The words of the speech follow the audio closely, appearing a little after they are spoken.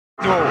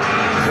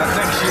that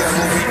next year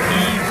will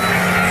be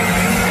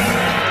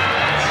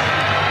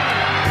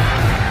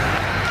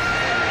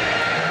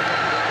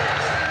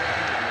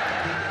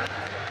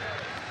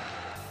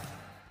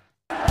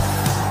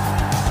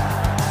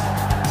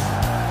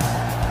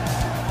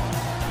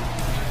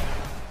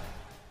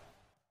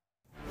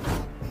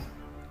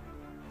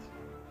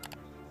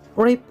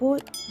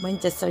Report: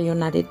 Manchester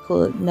United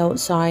could now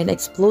sign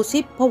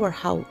explosive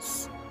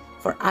powerhouse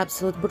for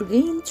absolute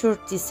bargain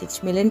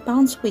 £36 million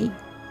fee.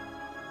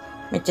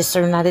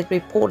 Manchester United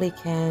reportedly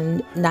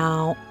can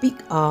now pick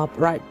up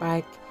right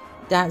back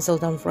Denzel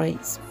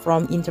Dumfries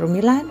from Inter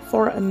Milan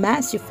for a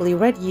massively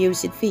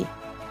reduced fee.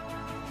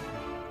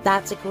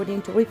 That's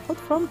according to a report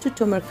from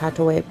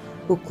Tuttomercato Web,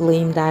 who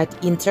claimed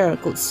that Inter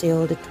could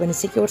sell the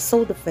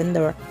 26-year-old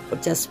defender for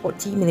just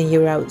 €40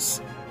 million.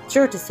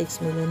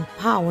 £36 million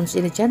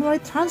in the January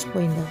transfer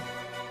window.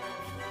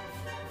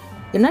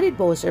 United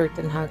boss Erik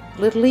Ten Hag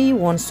clearly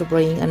wants to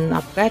bring an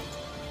upgrade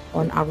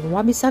on Aaron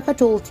Wan-Bissaka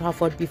to Old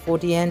Trafford before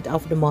the end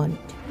of the month,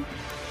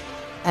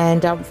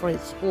 and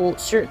Dumfries will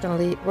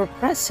certainly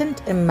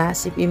represent a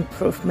massive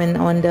improvement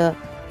on the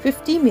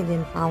 £50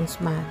 million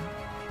man.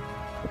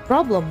 The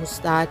problem was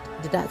that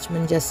the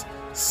Dutchman just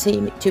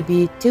seemed to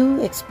be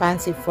too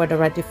expensive for the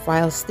Red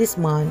Devils this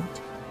month,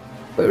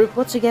 with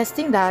reports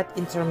suggesting that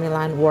Inter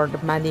Milan were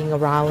demanding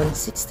around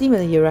 €60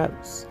 million,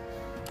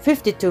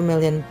 £52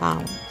 million.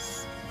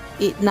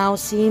 It now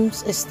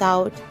seems as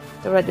though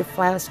the Red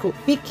Devils could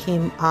pick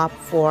him up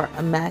for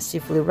a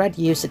massively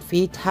reduced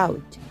fee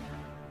out.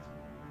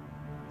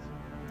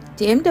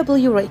 The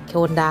MW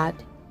reckoned that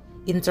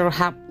Inter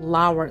have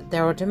lowered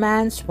their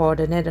demands for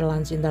the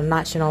Netherlands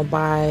international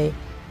by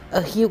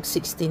a huge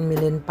 £16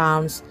 million.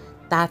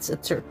 That's a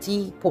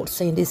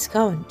 30%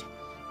 discount.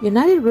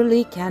 United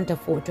really can't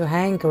afford to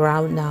hang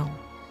around now.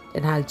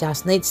 Ten Hag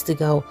just needs to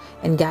go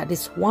and get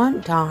this one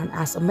done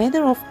as a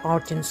matter of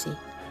urgency.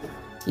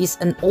 He's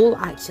an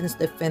all-actions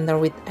defender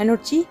with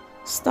energy,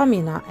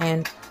 stamina,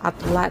 and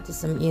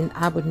athleticism in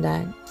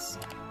abundance.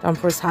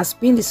 Dumfries has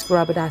been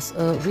described as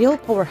a real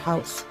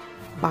powerhouse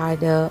by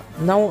the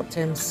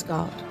Northern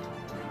scout.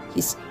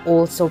 He's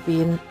also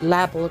been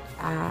labeled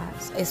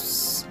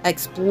as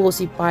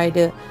explosive by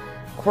the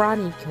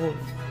Chronicle.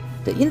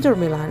 The Inter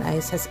Milan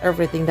ace has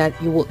everything that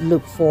you would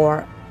look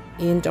for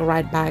in the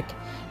right back,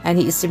 and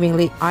he is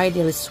seemingly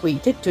ideally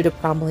suited to the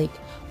Premier League,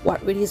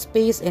 what with his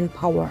pace and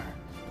power.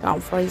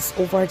 Dumfries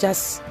offers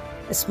just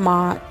as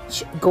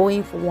much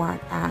going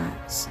forward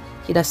as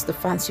he does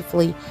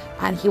defensively,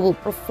 and he will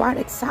provide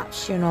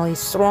exceptionally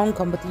strong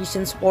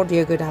competitions for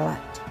Diogo Dalot.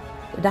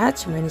 The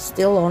Dutchman is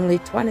still only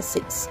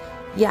 26,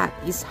 yet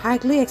is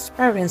highly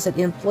experienced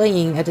in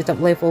playing at the top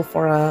level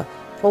for a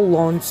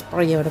prolonged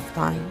period of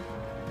time.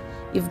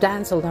 If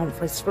Denzel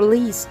Dumfries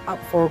released up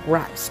for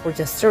grabs for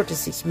just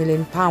 £36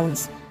 million,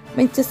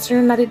 Manchester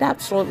United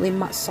absolutely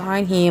must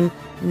sign him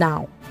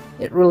now.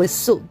 It really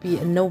should be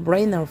a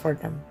no-brainer for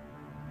them.